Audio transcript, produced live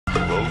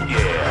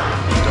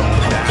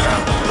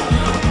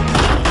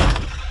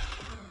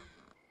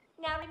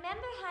Now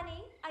remember,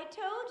 honey, I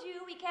told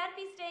you we can't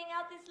be staying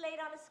out this late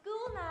on a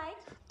school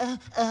night.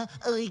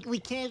 We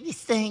can't be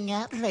staying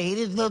out late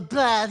in the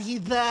party,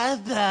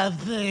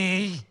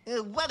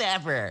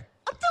 whatever.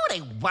 I'll do what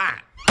I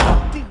want.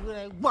 Do what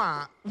I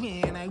want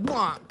when I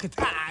want, 'cause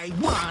I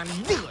want to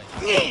do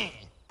it.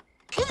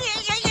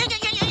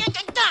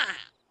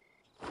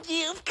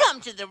 You've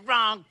come to the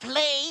wrong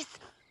place.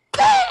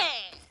 Come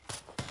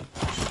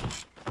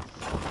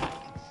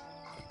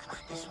on,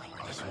 this way.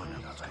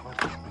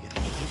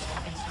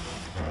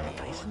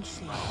 Nice and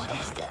slow. What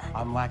is that?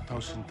 I'm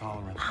lactose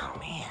intolerant. Oh,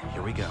 man.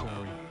 Here we go.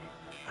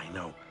 I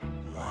know.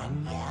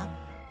 1, Yeah.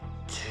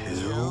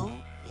 2.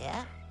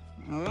 Yeah.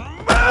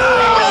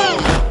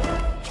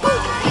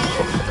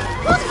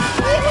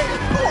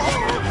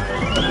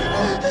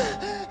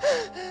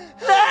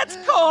 That's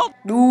called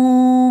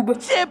Noob.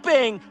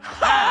 tipping.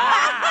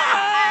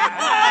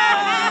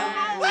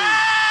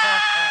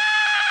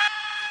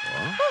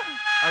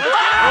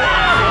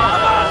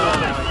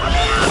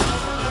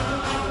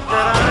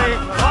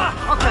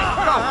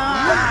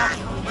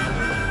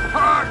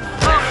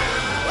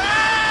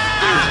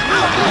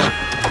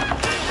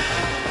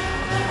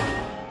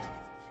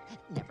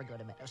 Never go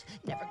to Meadows.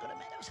 Never go to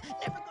Meadows.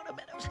 Never go to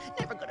Meadows.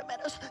 Never go to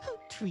Meadows.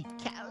 Treat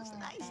cows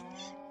nicely.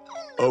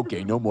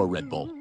 Okay, no more Red Bull.